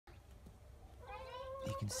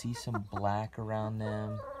can see some black around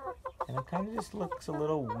them. And it kind of just looks a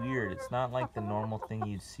little weird. It's not like the normal thing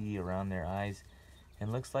you'd see around their eyes.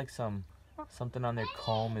 And looks like something on their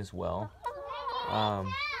comb as well.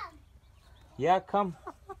 Yeah, come.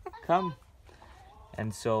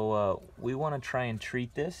 And so we want to try and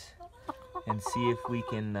treat this and see if we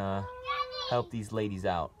can help these ladies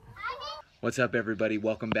out. What's up, everybody?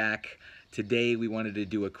 Welcome back. Today we wanted to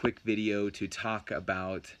do a quick video to talk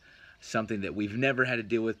about something that we've never had to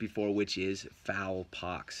deal with before, which is fowl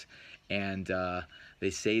pox. And they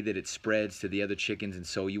say that it spreads to the other chickens, and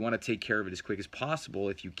so you want to take care of it as quick as possible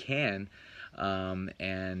if you can.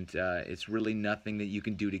 It's really nothing that you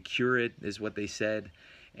can do to cure it, is what they said.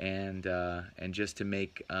 And just to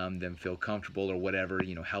make them feel comfortable or whatever,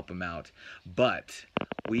 you know, help them out. But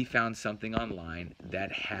we found something online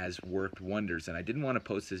that has worked wonders, and I didn't want to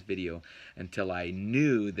post this video until I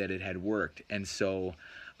knew that it had worked. And so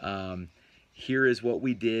here is what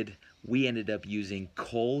we did. We ended up using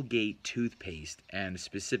Colgate toothpaste, and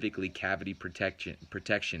specifically cavity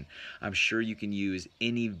protection. I'm sure you can use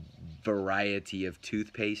any variety of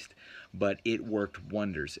toothpaste, but it worked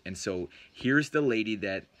wonders. And so here's the lady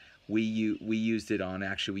that we used it on.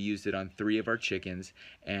 Actually, we used it on 3 of our chickens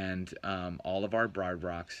and all of our broad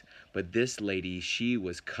rocks. But this lady, she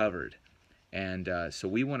was covered. And so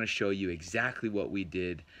we want to show you exactly what we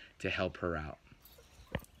did to help her out.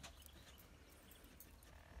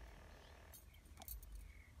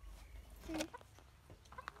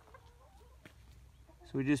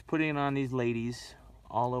 So we're just putting it on these ladies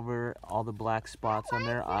all over all the black spots on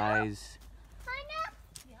their eyes.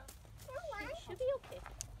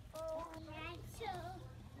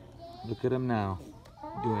 Look at them now,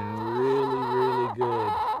 doing really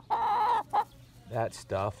good. That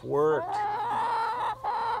stuff worked.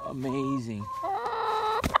 Amazing.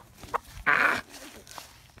 Ah!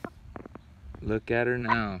 Look at her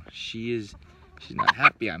now. She's not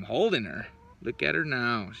happy I'm holding her. Look at her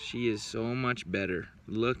now. She is so much better.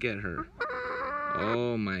 Look at her.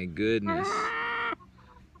 Oh my goodness.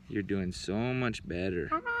 You're doing so much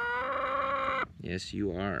better. Yes,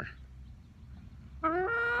 you are.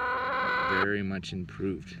 Very much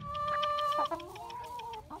improved.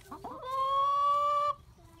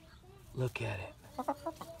 Look at it.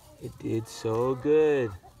 It did so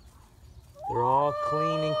good. They're all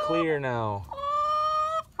clean and clear now.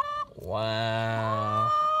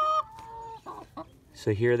 Wow.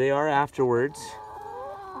 So here they are afterwards.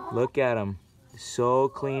 Look at them. So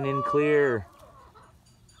clean and clear.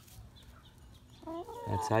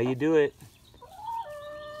 That's how you do it.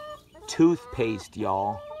 Toothpaste,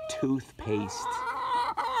 y'all. Toothpaste.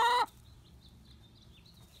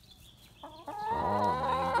 Oh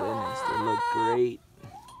my goodness, they look great.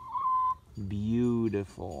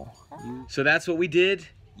 Beautiful. So that's what we did.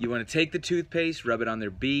 You want to take the toothpaste, rub it on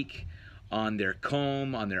their beak, on their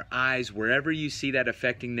comb, on their eyes, wherever you see that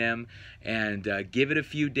affecting them, and give it a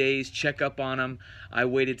few days, check up on them. I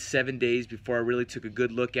waited 7 days before I really took a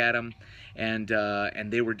good look at them, and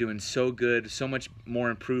they were doing so good, so much more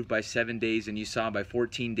improved by 7 days, and you saw by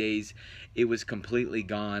 14 days it was completely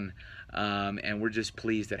gone. And we're just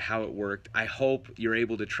pleased at how it worked. I hope you're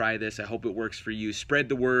able to try this. I hope it works for you. Spread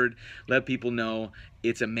the word. Let people know.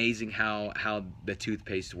 It's amazing how the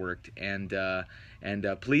toothpaste worked. And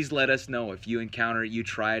please let us know if you encounter it, you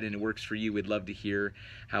try it, and it works for you. We'd love to hear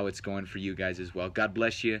how it's going for you guys as well. God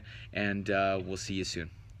bless you, and we'll see you soon.